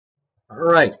All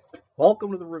right,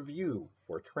 welcome to the review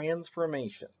for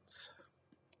transformations.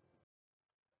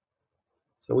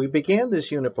 So we began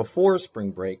this unit before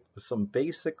spring break with some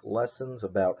basic lessons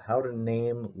about how to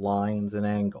name lines and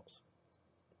angles.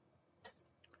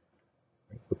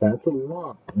 But that's a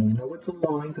line. You know it's a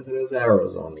line because it has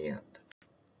arrows on the end,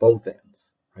 both ends.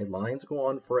 Right? Lines go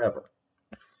on forever.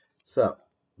 So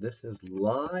this is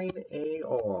line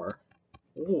AR,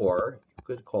 or you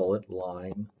could call it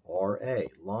line RA.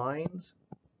 Lines.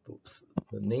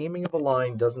 The naming of a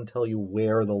line doesn't tell you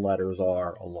where the letters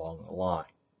are along the line.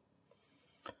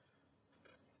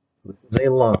 This is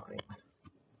a line.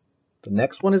 The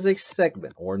next one is a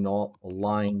segment, or not a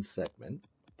line segment,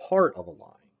 part of a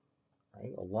line.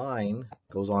 Right? A line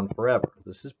goes on forever.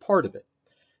 This is part of it.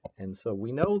 And so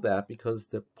we know that because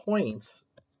the points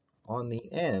on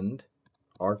the end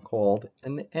are called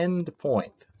an end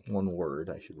point. One word,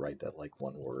 I should write that like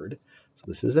one word. So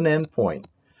this is an end point.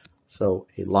 So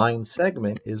a line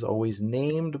segment is always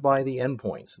named by the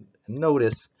endpoints. And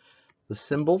notice the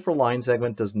symbol for line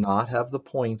segment does not have the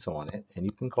points on it, and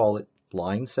you can call it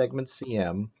line segment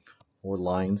CM or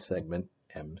line segment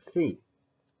MC.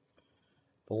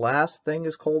 The last thing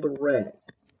is called a ray.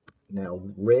 Now,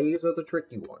 rays are the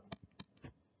tricky one.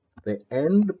 The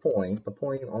end point, the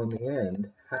point on the end,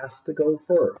 has to go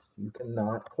first. You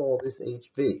cannot call this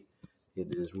HV.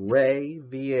 It is ray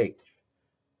VH.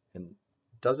 And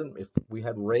if we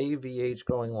had ray VH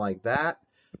going like that,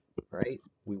 right,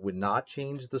 we would not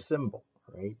change the symbol,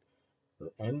 right?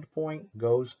 The endpoint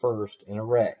goes first in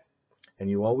array,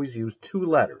 and you always use two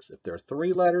letters. If there are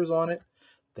three letters on it,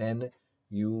 then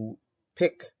you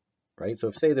pick, right? So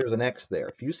if say there's an X there,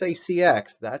 if you say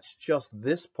CX, that's just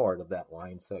this part of that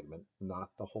line segment, not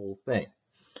the whole thing.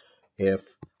 If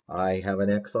I have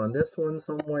an X on this one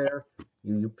somewhere,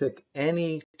 you pick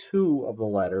any two of the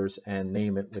letters and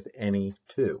name it with any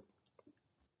two.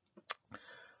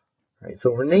 Right,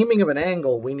 so for naming of an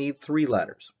angle, we need three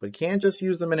letters, but you can't just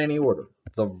use them in any order.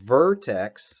 The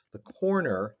vertex, the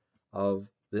corner of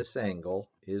this angle,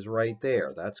 is right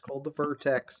there. That's called the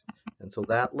vertex, and so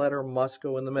that letter must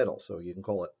go in the middle. So you can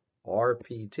call it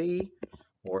RPT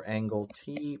or angle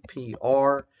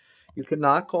TPR. You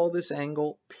cannot call this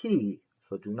angle P,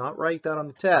 so do not write that on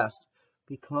the test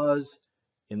because,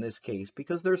 in this case,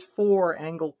 because there's 4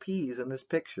 angle P's in this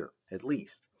picture, at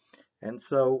least. And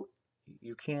so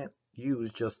you can't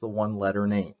use just the one letter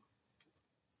name.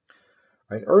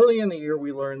 Right, early in the year,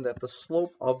 we learned that the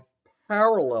slope of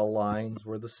parallel lines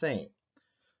were the same.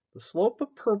 The slope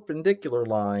of perpendicular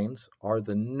lines are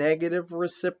the negative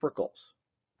reciprocals.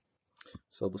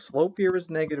 So the slope here is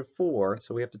 -4,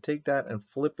 so we have to take that and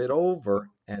flip it over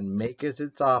and make it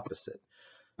its opposite.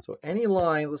 So any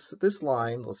line, this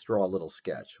line, let's draw a little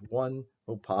sketch.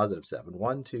 Positive 7.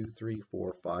 1, 2, 3,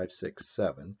 4, 5, 6,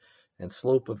 7. And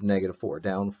slope of -4,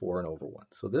 down 4 and over 1.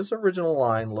 So this original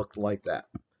line looked like that.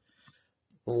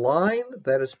 The line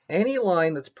that is any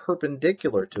line that's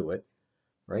perpendicular to it,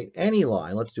 right? Any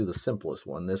line, let's do the simplest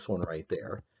one, this one right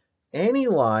there. Any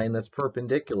line that's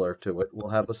perpendicular to it will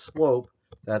have a slope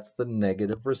that's the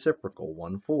negative reciprocal,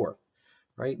 1/4.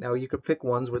 Right? Now you could pick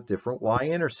ones with different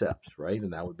y-intercepts, right?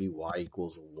 And that would be y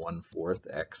equals 1/4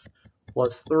 x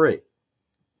plus 3.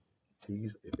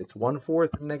 If it's 1/4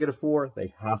 and -4,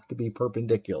 they have to be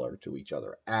perpendicular to each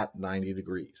other at 90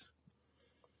 degrees.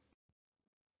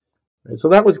 Right, so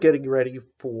that was getting ready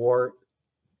for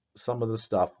some of the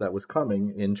stuff that was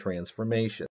coming in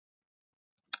transformation.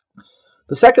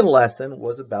 The second lesson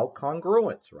was about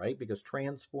congruence, right? Because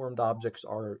transformed objects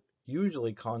are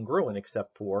usually congruent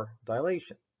except for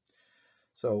dilation.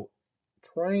 So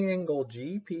triangle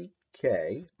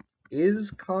GPK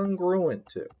is congruent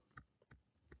to.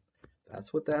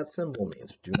 That's what that symbol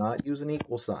means. Do not use an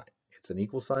equal sign. It's an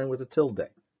equal sign with a tilde.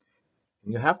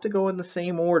 And you have to go in the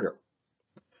same order.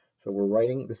 So we're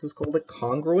writing, this is called a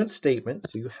congruent statement.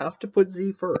 So you have to put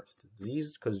Z first.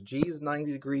 Because G is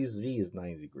 90 degrees, Z is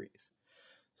 90 degrees.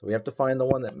 So we have to find the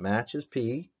one that matches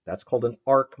P. That's called an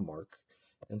arc mark.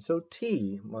 And so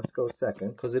T must go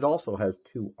second because it also has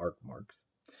 2 arc marks.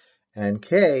 And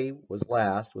K was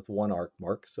last with 1 arc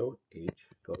mark, so H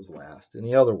goes last in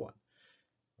the other one.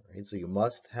 Right, so you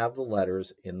must have the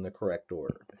letters in the correct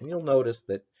order. And you'll notice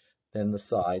that then the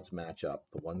sides match up.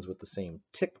 The ones with the same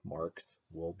tick marks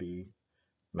will be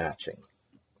matching.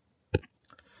 All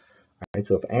right,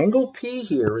 so if angle P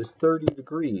here is 30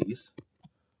 degrees,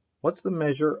 what's the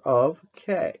measure of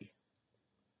K?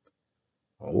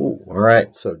 Oh, all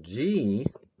right, so G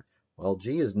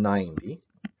is 90,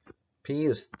 P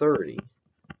is 30,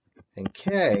 and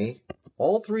K,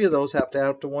 all three of those have to add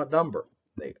up to what number?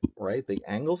 Right? The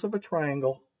angles of a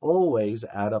triangle always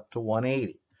add up to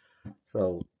 180.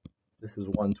 So this is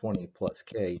 120 plus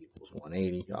k equals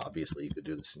 180. Obviously, you could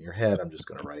do this in your head. I'm just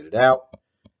going to write it out.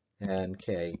 And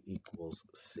k equals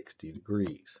 60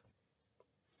 degrees.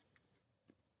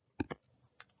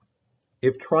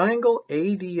 If triangle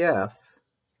ADF,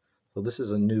 so this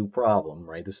is a new problem,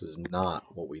 right? This is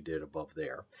not what we did above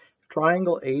there. If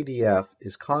triangle ADF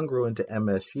is congruent to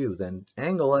MSU, then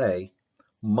angle A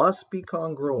must be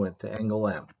congruent to angle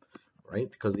M, right?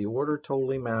 Because the order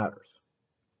totally matters.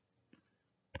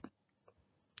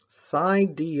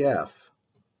 Side DF,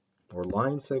 or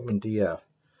line segment DF,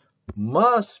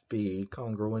 must be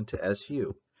congruent to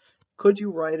SU. Could you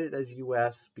write it as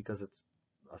US because it's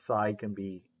a side can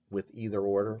be with either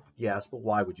order? Yes, but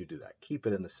why would you do that? Keep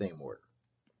it in the same order.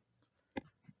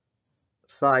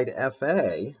 Side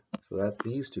FA, so that's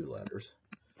these two letters,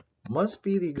 must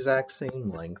be the exact same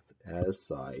length as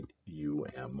side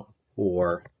UM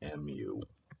or MU.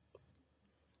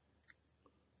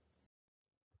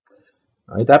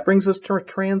 All right, that brings us to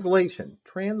translation.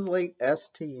 Translate S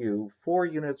to U 4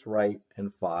 units right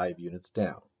and 5 units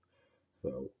down.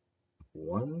 So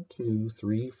 1, 2,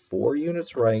 3, 4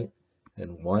 units right,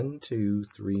 and 1, 2,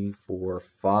 3, 4,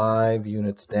 5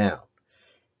 units down.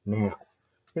 Now,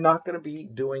 you're not going to be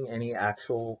doing any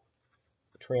actual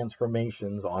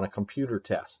transformations on a computer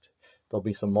test. There'll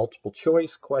be some multiple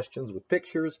choice questions with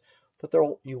pictures, but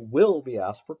you will be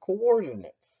asked for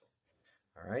coordinates.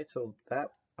 All right, so that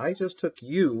I just took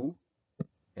U,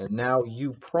 and now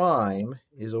U prime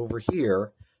is over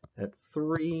here at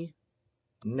 3,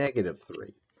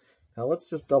 -3. Now let's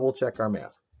just double check our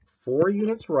math. 4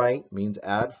 units right means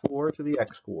add 4 to the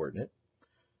x coordinate.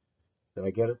 Did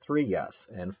I get a 3? Yes.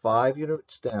 And 5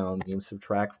 units down means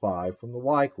subtract 5 from the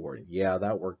y coordinate. Yeah,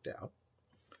 that worked out.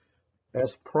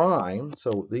 S prime,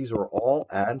 so these are all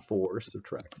add 4,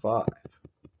 subtract 5.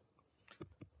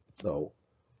 So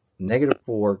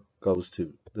 -4 goes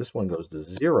to, this one goes to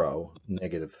 0,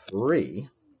 -3.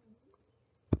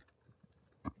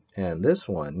 And this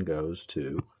one goes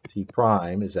to, t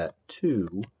prime is at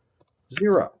 2,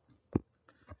 0.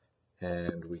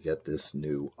 And we get this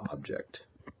new object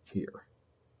here.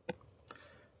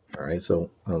 All right, so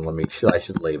I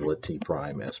should label it T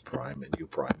prime, S prime, and U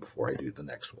prime before I do the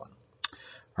next one.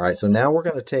 All right, so now we're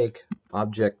going to take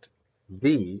object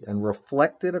V and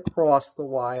reflect it across the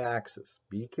y-axis.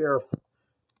 Be careful.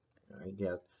 All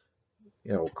right,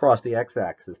 across the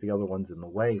x-axis, the other one's in the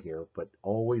way here, but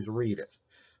always read it.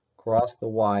 Across the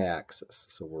y-axis.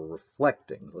 So we're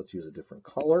reflecting. Let's use a different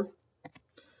color.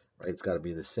 Right, it's got to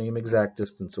be the same exact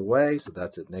distance away, so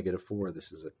that's at -4.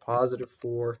 This is at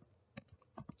 +4.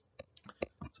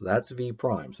 So that's V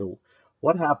prime. So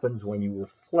what happens when you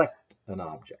reflect an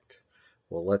object?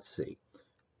 Well, let's see.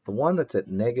 The one that's at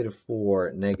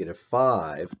 -4,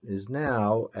 -5 is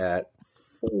now at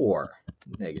 4,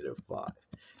 -5.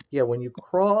 Yeah, when you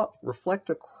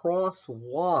reflect across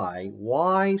y,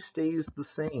 y stays the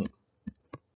same.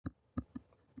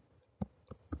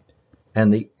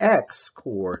 And the x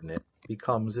coordinate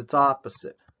becomes its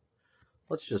opposite.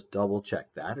 Let's just double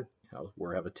check that.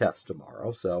 We have a test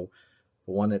tomorrow, so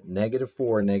the one at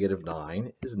 -4,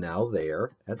 -9 is now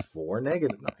there at 4,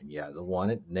 -9. Yeah, the one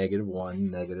at -1,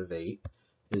 -8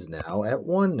 is now at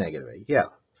 1, -8. Yeah,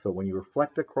 so when you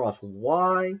reflect across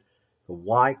y, the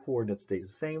y coordinate stays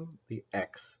the same. The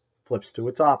x flips to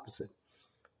its opposite.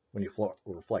 When you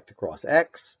reflect across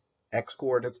x, x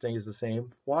coordinate stays the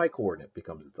same. Y coordinate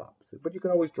becomes its opposite. But you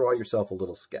can always draw yourself a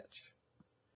little sketch.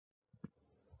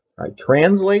 All right,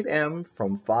 translate M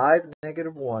from 5,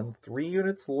 -1, 3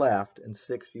 units left and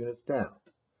 6 units down.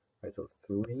 All right, so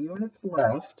 3 units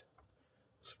left,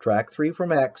 subtract 3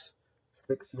 from x,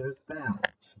 6 units down,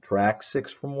 subtract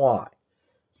 6 from y.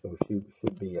 So she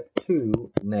should be at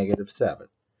 2, -7.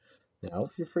 Now,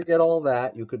 if you forget all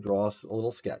that, you could draw a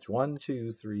little sketch. 1,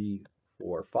 2, 3,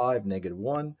 4, 5,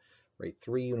 -1. Right,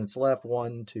 3 units left,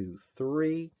 1, 2,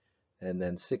 3, and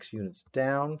then 6 units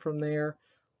down from there.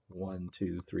 1,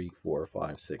 2, 3, 4,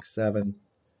 5, 6, 7.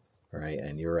 All right,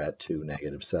 and you're at 2,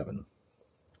 -7.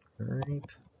 All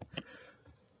right.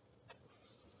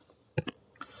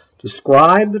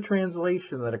 Describe the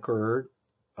translation that occurred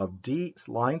of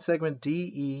line segment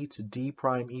DE to D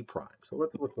prime E prime. So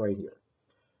let's look right here.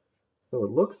 So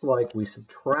it looks like we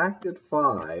subtracted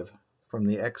 5 from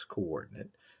the x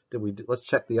coordinate. Let's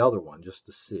check the other one just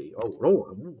to see.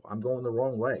 Oh, I'm going the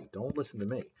wrong way. Don't listen to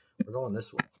me. We're going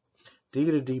this way. D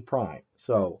to D prime.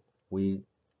 So we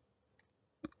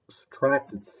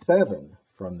subtracted 7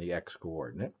 from the x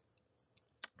coordinate.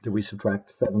 Did we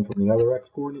subtract 7 from the other x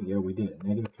coordinate? Yeah, we did.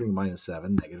 -3 minus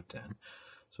 7, -10.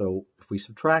 So if we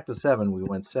subtract the 7, we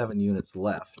went 7 units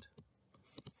left.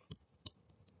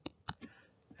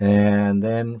 And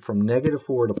then from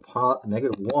 -4 to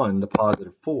 -1 to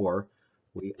 +4,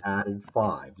 we added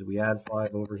 5. Did we add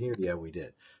 5 over here? Yeah, we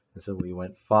did. And so we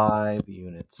went 5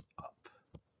 units up,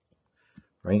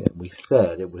 right? And we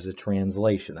said it was a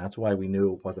translation. That's why we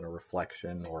knew it wasn't a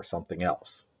reflection or something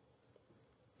else.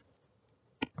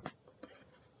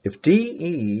 If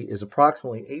DE is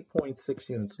approximately 8.6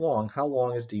 units long, how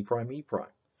long is D prime E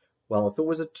prime? Well, if it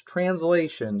was a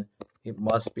translation, it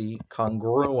must be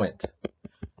congruent,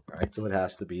 right? So it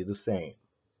has to be the same.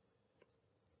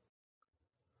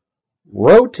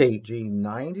 Rotate G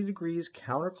 90 degrees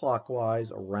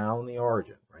counterclockwise around the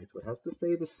origin, right? So it has to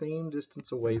stay the same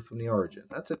distance away from the origin.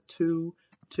 That's a 2,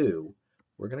 2.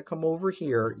 We're going to come over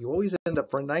here. You always end up,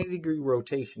 for a 90-degree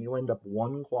rotation, you end up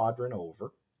one quadrant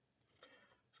over.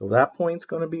 So that point's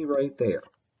going to be right there.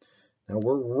 Now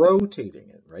we're rotating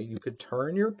it, right? You could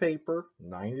turn your paper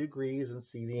 90 degrees and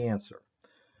see the answer.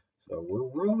 So we're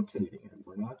rotating it.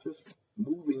 We're not just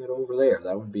moving it over there.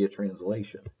 That would be a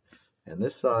translation. And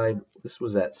this side, this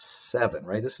was at 7,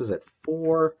 right? This is at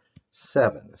 4,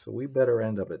 7. So we better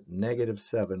end up at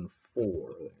 -7,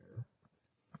 4 there.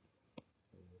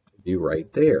 Be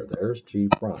right there. There's G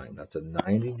prime. That's a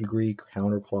 90-degree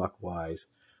counterclockwise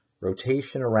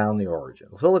rotation around the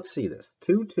origin. So let's see this.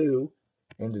 2, 2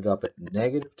 ended up at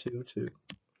 -2, 2.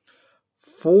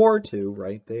 4, 2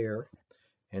 right there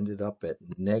ended up at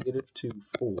 -2,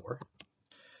 4.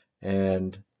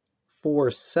 And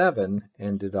 4, 7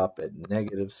 ended up at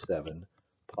 -7,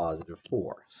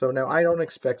 +4. So now I don't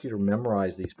expect you to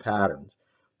memorize these patterns,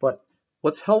 but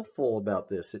what's helpful about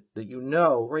this is that you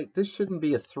know, right, this shouldn't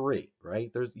be a 3,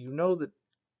 right? You know that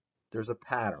there's a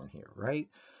pattern here, right?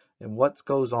 And what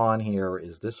goes on here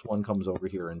is this one comes over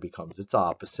here and becomes its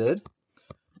opposite,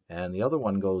 and the other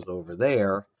one goes over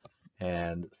there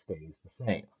and stays the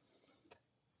same.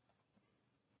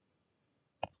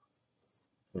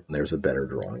 And there's a better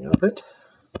drawing of it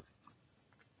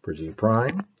for G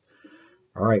prime.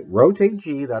 All right, rotate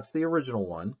G, that's the original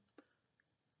one,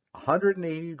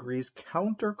 180 degrees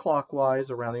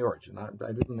counterclockwise around the origin. I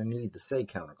didn't need to say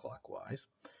counterclockwise.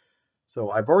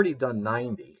 So I've already done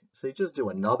 90. So you just do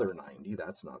another 90.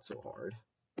 That's not so hard.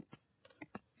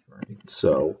 All right,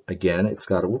 so again, it's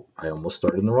got to, I almost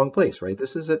started in the wrong place, right?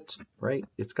 This is it, right?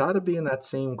 It's got to be in that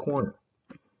same corner,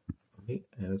 right?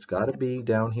 And it's got to be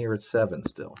down here at 7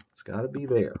 still. It's got to be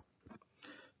there.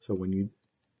 So when you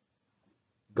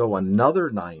go another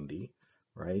 90,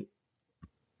 right,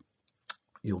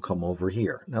 you'll come over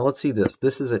here. Now let's see this.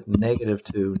 This is at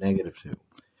 -2, -2.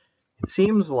 It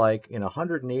seems like in a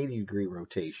 180-degree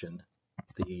rotation,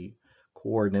 the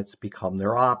coordinates become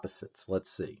their opposites. Let's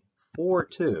see. 4,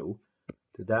 2.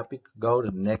 Did that go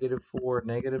to -4,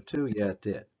 -2? Yeah, it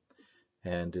did.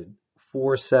 And did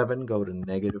 4, 7 go to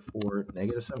 -4,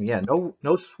 -7? Yeah,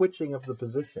 no switching of the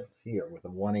positions here with a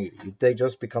 180. They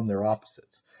just become their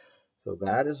opposites. So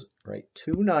that is, right,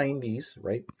 2 90s,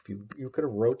 right? If you could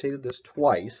have rotated this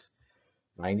twice,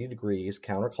 90 degrees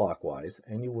counterclockwise,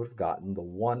 and you would have gotten the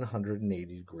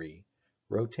 180-degree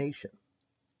rotation.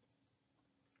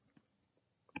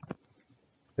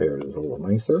 There it is, a little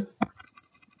nicer.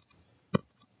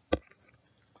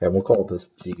 And we'll call this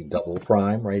G double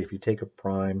prime, right? If you take a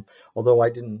prime, although I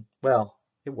didn't, well,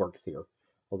 it works here.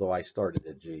 Although I started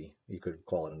at G, you could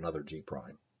call it another G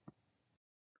prime.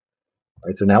 All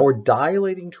right, so now we're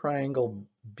dilating triangle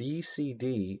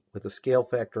BCD with a scale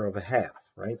factor of 1/2,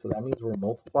 right? So that means we're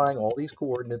multiplying all these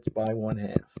coordinates by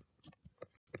 1/2.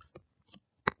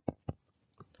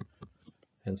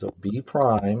 And so B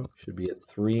prime should be at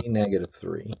 3,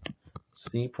 -3.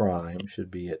 C prime should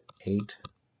be at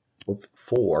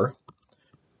 4,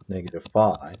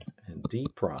 -5. And D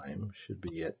prime should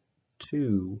be at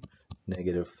 2,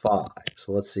 -5.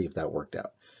 So let's see if that worked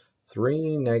out.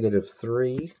 3,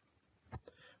 -3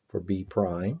 for B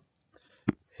prime.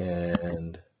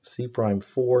 And C prime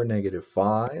 4,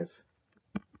 -5.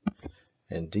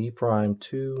 And D prime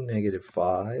 2,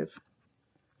 -5.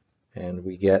 And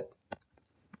we get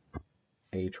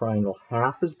a triangle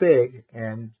half as big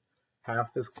and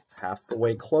half the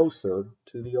way closer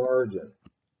to the origin.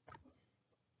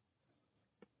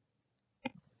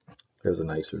 There's a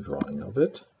nicer drawing of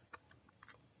it.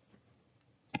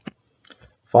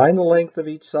 Find the length of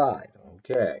each side.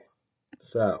 Okay,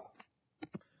 so,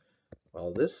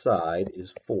 well, this side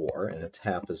is 4 and it's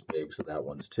half as big, so that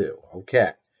one's 2.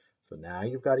 Okay, so now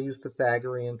you've got to use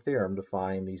Pythagorean theorem to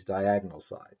find these diagonal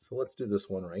sides. So let's do this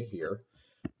one right here.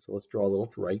 So let's draw a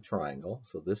little right triangle.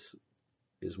 So this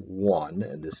is 1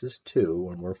 and this is 2,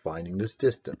 and we're finding this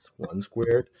distance. 1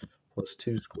 squared plus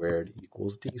 2 squared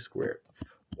equals d squared.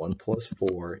 1 plus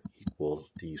 4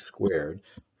 equals d squared.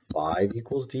 5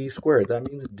 equals d squared. That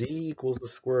means d equals the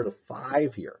square root of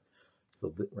 5 here.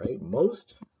 So, right,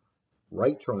 most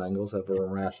right triangles have an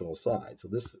irrational side. So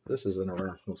this is an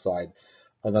irrational side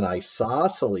of an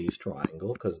isosceles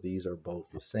triangle because these are both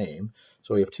the same.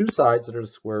 So we have two sides that are the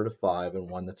square root of 5 and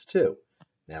one that's 2.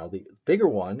 Now the bigger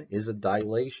one is a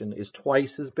dilation is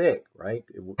twice as big, right?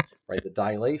 Right, the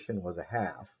dilation was a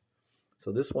half.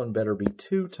 So this one better be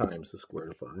 2 times the square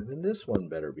root of 5, and this one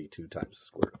better be 2 times the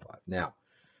square root of 5. Now,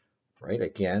 right,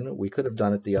 again, we could have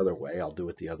done it the other way. I'll do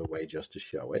it the other way just to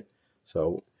show it.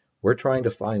 So we're trying to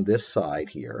find this side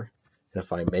here. And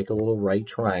if I make a little right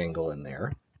triangle in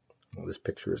there, well, this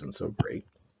picture isn't so great.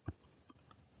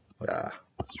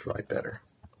 Let's try better.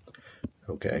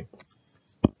 Okay.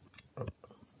 All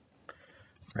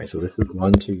right, so this is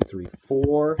 1, 2, 3,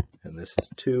 4, and this is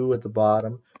 2 at the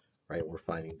bottom. Right, we're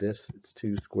finding this. It's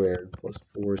 2 squared plus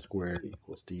 4 squared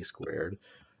equals d squared.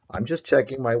 I'm just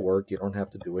checking my work. You don't have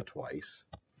to do it twice.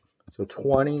 So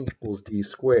 20 equals d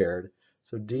squared.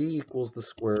 So d equals the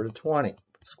square root of 20.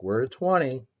 Square root of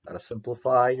 20, got to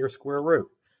simplify your square root.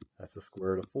 That's the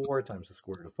square root of 4 times the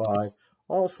square root of 5,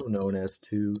 also known as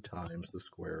 2 times the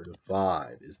square root of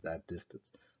 5 is that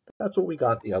distance. That's what we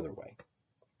got the other way.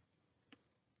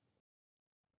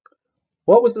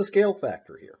 What was the scale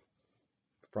factor here?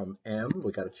 From m,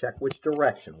 we got to check which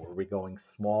direction. Were we going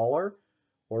smaller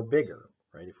or bigger?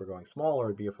 Right? If we're going smaller,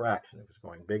 it'd be a fraction. If it's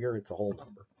going bigger, it's a whole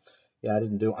number. Yeah,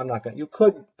 I'm not going to, you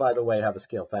could, by the way, have a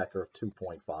scale factor of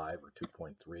 2.5 or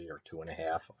 2.3 or 2.5.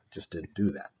 I just didn't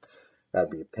do that. That'd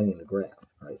be a pain in the graph.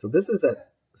 All right, so this is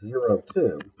at 0,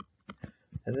 2,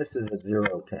 and this is at 0,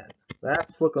 10.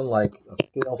 That's looking like a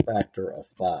scale factor of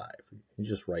 5. You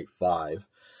just write 5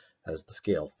 as the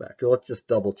scale factor. Let's just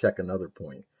double check another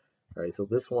point. All right, so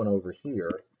this one over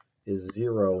here is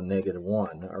 0, negative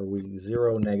 1. Are we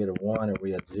 0, negative 1? Are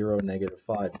we at 0, negative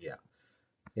 5? Yeah.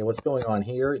 Yeah, what's going on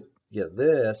here? Yeah,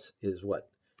 this is what,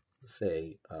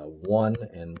 say, 1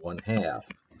 and 1/2.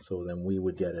 So then we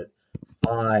would get it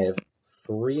 5,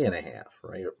 3.5,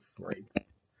 right? Right.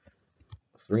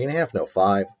 3.5? No,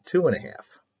 5, 2.5.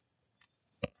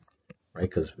 Right?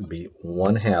 Because it would be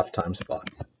 1/2 times 5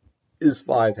 is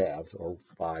 5 halves, or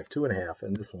 5, 2.5,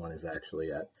 and this one is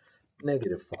actually at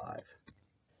negative 5,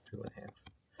 2.5.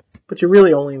 But you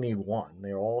really only need one.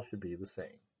 They all should be the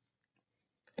same.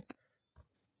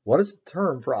 What is the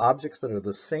term for objects that are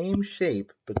the same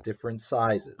shape but different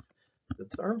sizes? The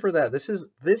term for that, this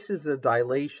is a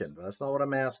dilation, but that's not what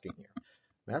I'm asking here.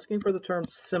 I'm asking for the term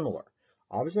similar.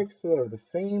 Objects that are the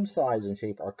same size and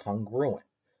shape are congruent.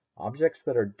 Objects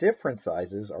that are different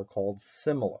sizes are called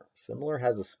similar. Similar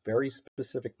has a very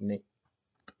specific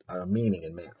meaning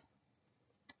in math.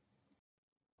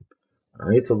 All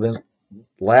right, so then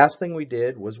last thing we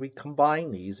did was we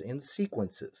combined these in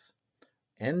sequences,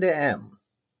 n to m.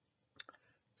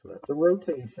 So that's a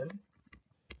rotation,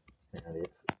 and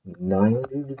it's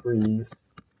 90 degrees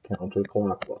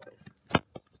counterclockwise.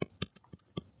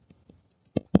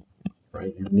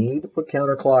 Right? You need to put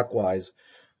counterclockwise,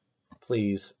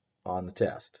 please, on the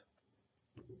test.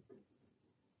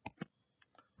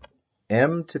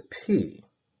 M to P.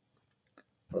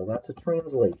 Well, that's a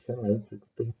translation, right? It's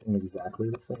facing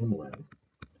exactly the same way.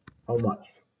 How much?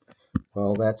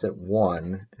 Well, that's at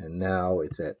 1, and now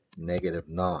it's at negative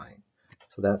 9.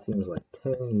 So that seems like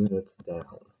 10 units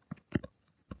down.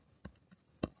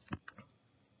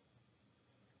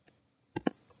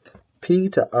 P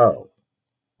to O.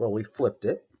 Well, we flipped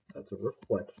it. That's a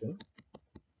reflection.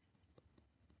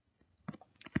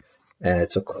 And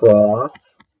it's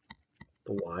across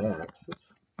the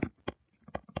y-axis.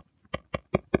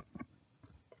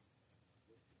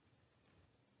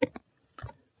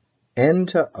 N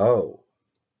to O.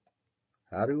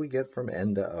 How do we get from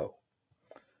N to O?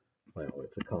 Well,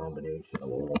 it's a combination of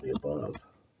all the above.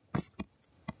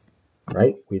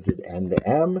 Right? We did N to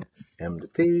M, M to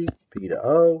P, P to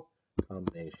O,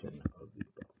 combination of the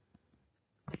above.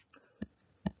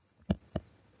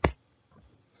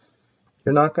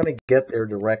 You're not going to get there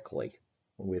directly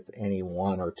with any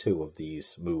one or two of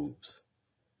these moves.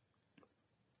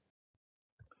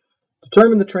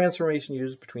 Determine the transformation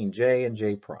used between J and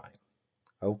J prime.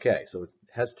 Okay, so it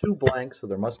has two blanks, so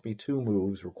there must be two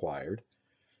moves required.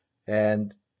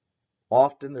 And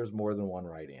often there's more than one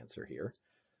right answer here.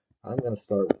 I'm going to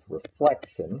start with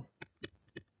reflection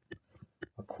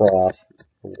across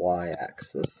the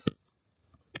y-axis.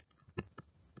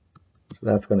 So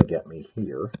that's going to get me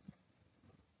here.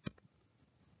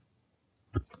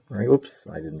 All right, oops,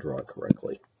 I didn't draw it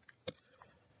correctly.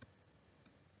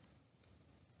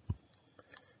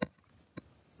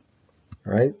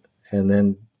 All right, and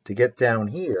then to get down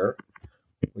here,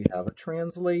 we have a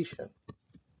translation.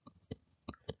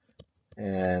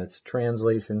 and it's a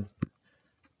translation.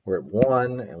 We're at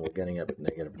 1, and we're getting up at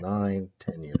 -9,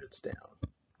 10 units down.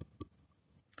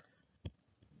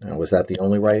 Now, was that the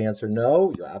only right answer?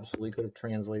 No, you absolutely could have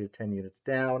translated 10 units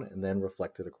down and then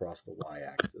reflected across the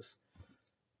y-axis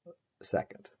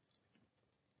second.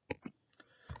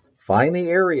 Find the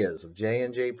areas of J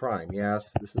and J prime.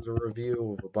 Yes, this is a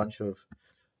review of a bunch of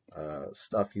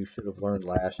stuff you should have learned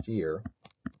last year.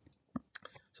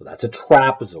 So that's a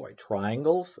trapezoid.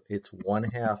 Triangles, it's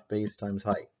 1/2 base times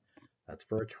height. That's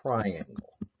for a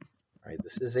triangle. All right,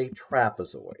 this is a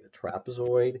trapezoid. A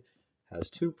trapezoid has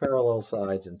 2 parallel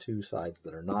sides and 2 sides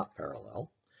that are not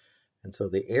parallel. And so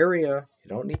the area, you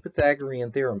don't need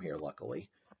Pythagorean theorem here, luckily,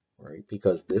 right?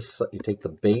 Because this, you take the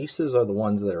bases are the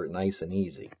ones that are nice and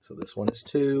easy. So this one is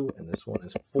 2 and this one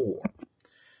is 4.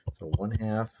 So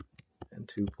 1/2 and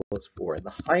 2 plus 4. And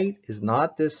the height is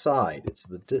not this side. It's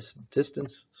the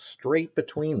distance straight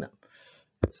between them.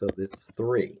 And so it's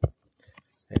 3.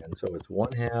 And so it's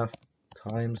 1/2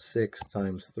 times 6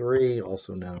 times 3,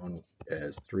 also known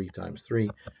as 3 times 3.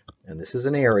 And this is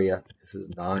an area. This is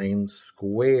 9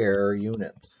 square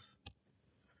units.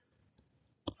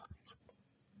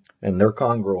 And they're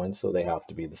congruent, so they have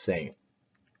to be the same.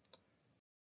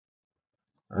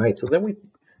 All right, so then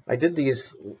I did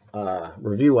these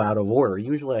review out of order.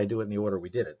 Usually I do it in the order we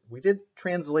did it. We did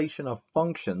translation of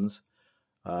functions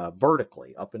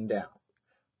vertically, up and down.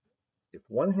 If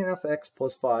 1/2 x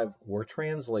plus 5 were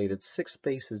translated 6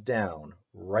 spaces down,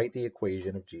 write the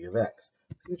equation of g of x.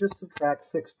 So you just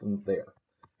subtract 6 from there.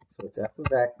 So it's f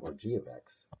of x, or g of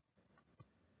x,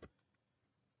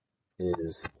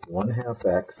 is 1/2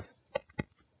 x,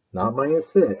 not minus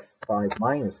 6, 5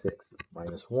 minus 6 is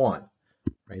minus 1.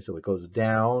 Right, so it goes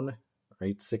down,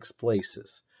 right, 6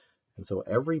 places. And so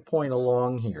every point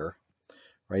along here,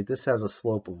 right, this has a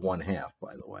slope of 1/2,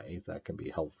 by the way. That can be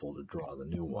helpful to draw the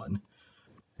new one.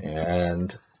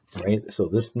 And, right, so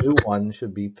this new one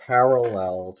should be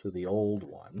parallel to the old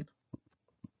one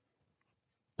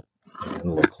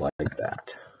and look like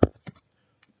that.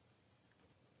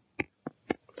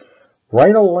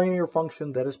 Write a linear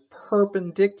function that is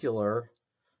perpendicular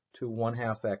to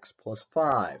 1/2 x plus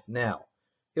 5. Now,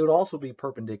 it would also be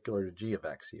perpendicular to g of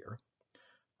x here.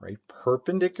 Right?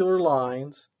 Perpendicular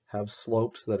lines have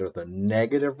slopes that are the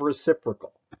negative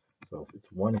reciprocal. So if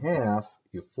it's 1/2,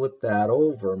 you flip that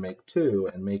over, make 2,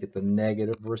 and make it the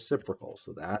negative reciprocal.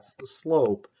 So that's the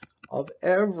slope of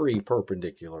every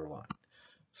perpendicular line.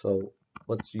 So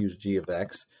let's use g of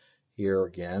x here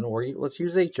again, or let's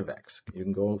use h of x. You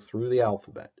can go through the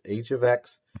alphabet. H of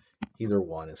x, either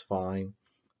one is fine.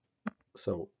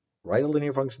 So write a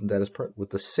linear function that is with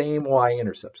the same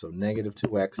y-intercept, so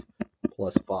 -2x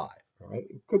plus 5. Right?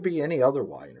 It could be any other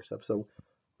y-intercept. So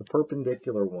the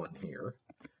perpendicular one here,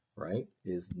 right,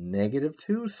 is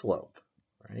 -2 slope,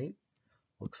 right?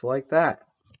 Looks like that.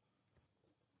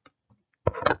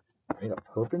 Right? A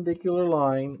perpendicular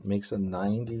line makes a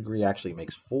 90-degree, actually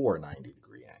makes 4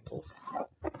 90-degree angles.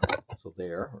 So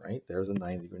there, right, there's a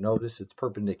 90-degree. Notice it's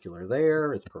perpendicular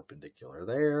there, it's perpendicular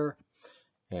there,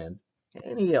 and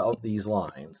any of these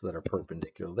lines that are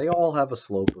perpendicular, they all have a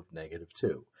slope of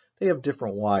 -2. They have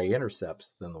different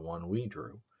y-intercepts than the one we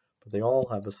drew, but they all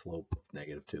have a slope of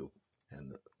 -2.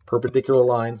 And the perpendicular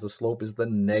lines, the slope is the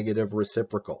negative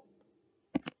reciprocal.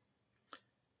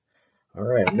 All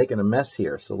right, I'm making a mess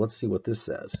here, so let's see what this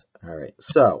says. All right,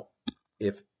 so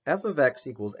if f of x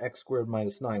equals x squared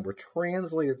minus 9, we're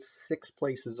translated 6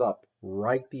 places up.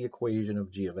 Write the equation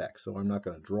of g of x. So I'm not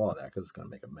going to draw that because it's going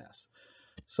to make a mess.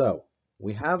 So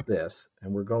we have this,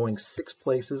 and we're going 6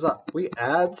 places up. We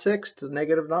add 6 to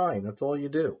 -9. That's all you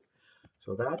do.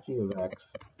 So that g of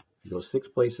x, you go 6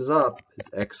 places up,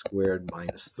 is x squared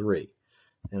minus 3.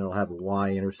 And it'll have a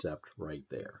y-intercept right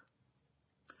there.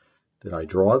 Did I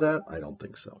draw that? I don't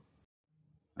think so.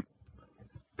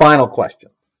 Final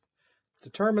question.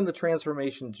 Determine the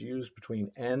transformations used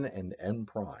between n and n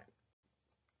prime.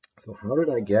 So how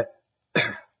did I get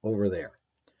over there?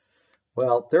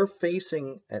 Well, they're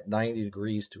facing at 90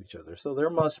 degrees to each other, so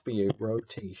there must be a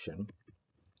rotation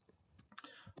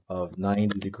of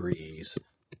 90 degrees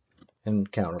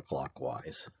and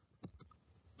counterclockwise.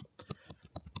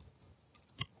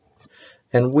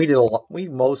 And we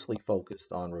mostly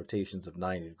focused on rotations of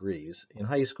 90 degrees. In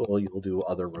high school, you'll do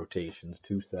other rotations,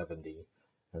 270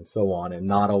 and so on, and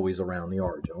not always around the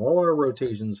origin. All our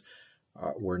rotations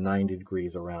were 90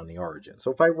 degrees around the origin.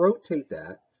 So if I rotate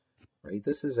that, right,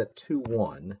 this is at 2,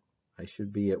 1. I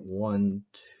should be at 1,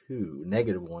 2,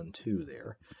 -1, 2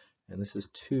 there. And this is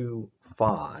 2,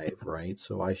 5, right?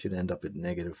 So I should end up at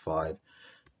 -5,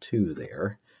 2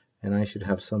 there. And I should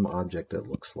have some object that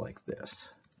looks like this.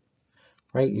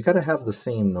 right? You got to have the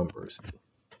same numbers.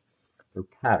 They're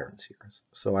patterns here.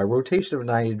 So I rotation of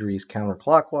 90 degrees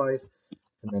counterclockwise,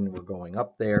 and then we're going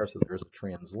up there, so there's a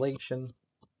translation.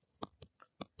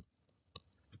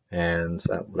 And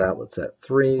so that was at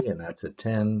 3, and that's at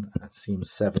 10. That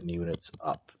seems 7 units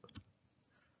up.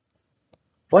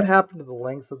 What happened to the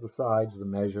lengths of the sides, the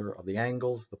measure of the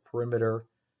angles, the perimeter,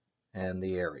 and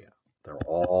the area? They're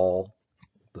all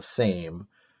the same,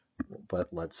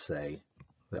 but let's say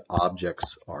the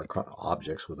objects are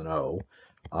objects with an O.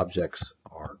 Objects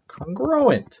are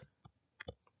congruent.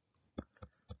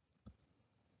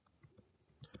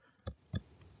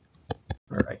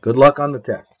 All right, good luck on the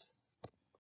test.